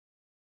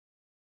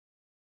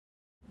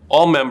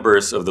All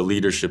members of the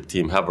leadership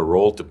team have a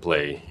role to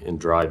play in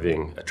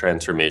driving a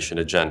transformation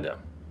agenda,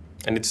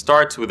 and it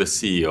starts with a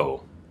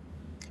CEO.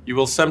 You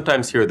will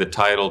sometimes hear the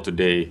title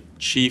today,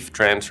 Chief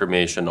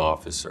Transformation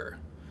Officer.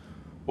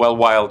 Well,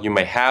 while you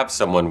may have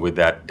someone with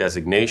that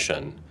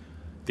designation,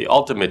 the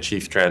ultimate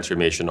Chief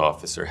Transformation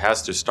Officer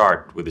has to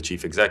start with the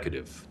Chief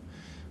Executive.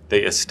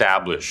 They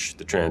establish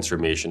the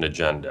transformation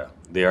agenda.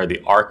 They are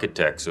the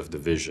architects of the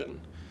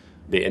vision.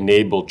 They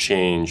enable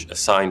change,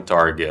 assign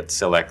targets,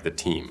 select the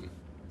team.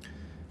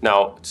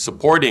 Now,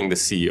 supporting the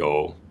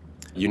CEO,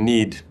 you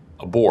need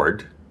a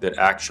board that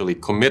actually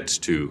commits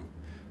to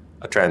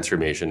a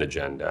transformation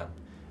agenda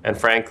and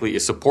frankly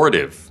is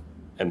supportive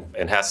and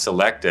has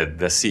selected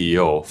the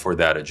CEO for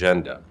that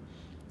agenda.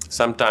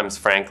 Sometimes,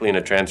 frankly, in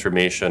a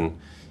transformation,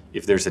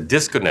 if there's a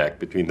disconnect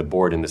between the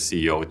board and the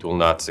CEO, it will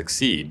not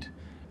succeed,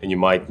 and you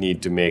might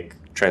need to make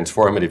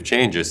transformative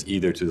changes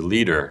either to the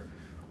leader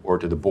or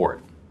to the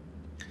board.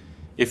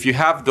 If you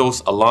have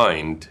those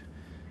aligned,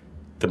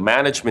 the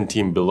management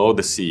team below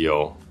the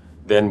CEO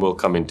then will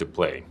come into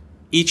play.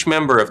 Each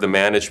member of the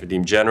management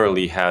team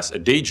generally has a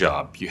day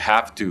job. You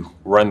have to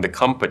run the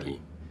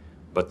company,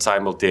 but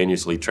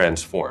simultaneously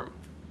transform.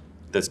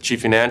 The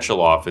Chief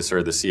Financial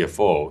Officer, the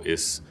CFO,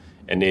 is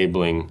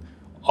enabling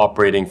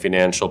operating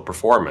financial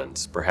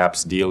performance,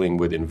 perhaps dealing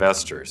with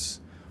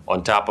investors.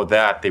 On top of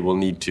that, they will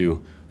need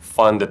to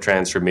fund the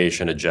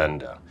transformation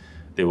agenda.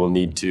 They will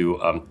need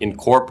to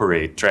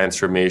incorporate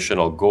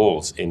transformational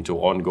goals into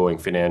ongoing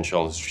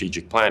financial and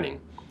strategic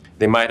planning.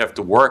 They might have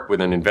to work with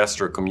an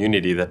investor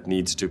community that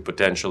needs to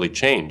potentially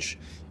change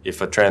if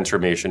a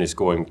transformation is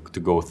going to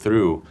go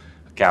through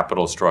a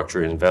capital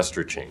structure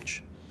investor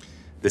change.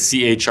 The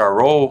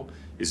CHRO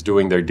is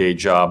doing their day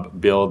job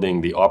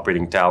building the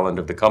operating talent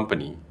of the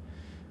company.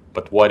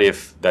 But what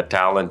if that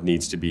talent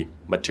needs to be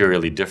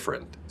materially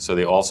different? So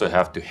they also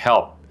have to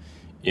help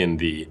in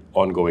the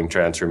ongoing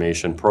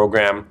transformation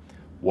program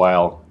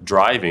while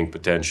driving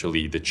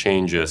potentially the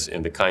changes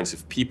in the kinds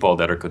of people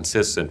that are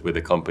consistent with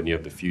the company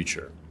of the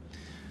future.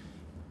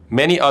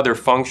 Many other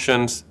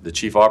functions, the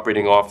Chief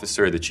Operating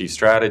Officer, the Chief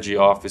Strategy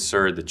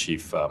Officer, the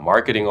Chief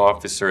Marketing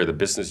Officer, the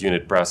business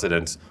unit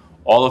presidents,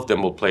 all of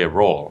them will play a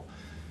role.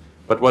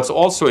 But what's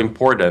also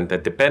important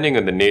that depending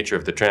on the nature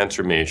of the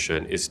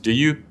transformation is, do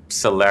you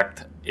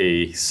select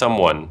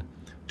someone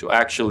to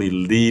actually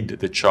lead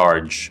the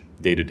charge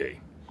day to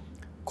day?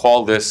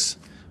 Call this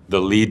the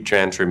lead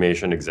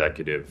transformation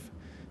executive,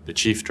 the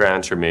Chief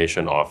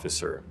Transformation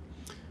Officer.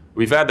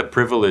 We've had the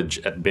privilege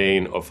at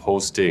Bain of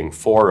hosting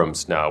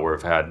forums now where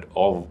we've had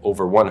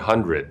over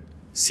 100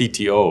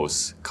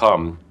 CTOs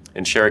come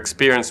and share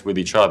experience with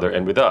each other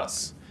and with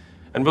us.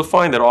 And we'll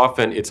find that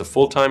often it's a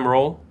full-time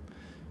role.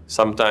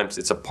 Sometimes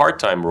it's a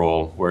part-time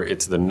role where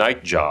it's the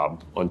night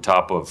job on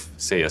top of,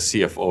 say, a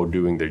CFO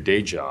doing their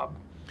day job.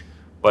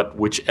 But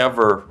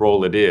whichever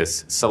role it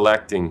is,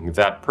 selecting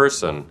that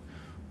person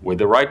with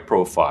the right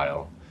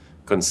profile,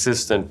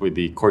 consistent with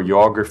the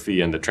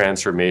choreography and the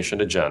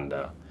transformation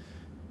agenda,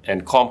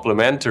 and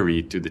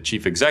complementary to the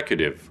chief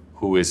executive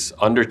who is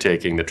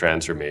undertaking the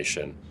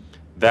transformation,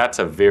 that's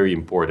a very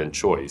important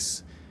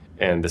choice.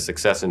 And the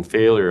success and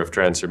failure of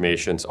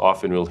transformations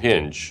often will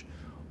hinge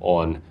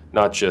on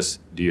not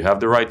just do you have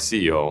the right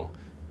CEO,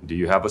 do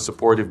you have a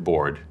supportive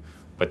board,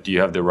 but do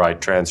you have the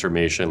right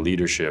transformation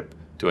leadership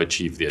to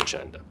achieve the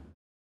agenda.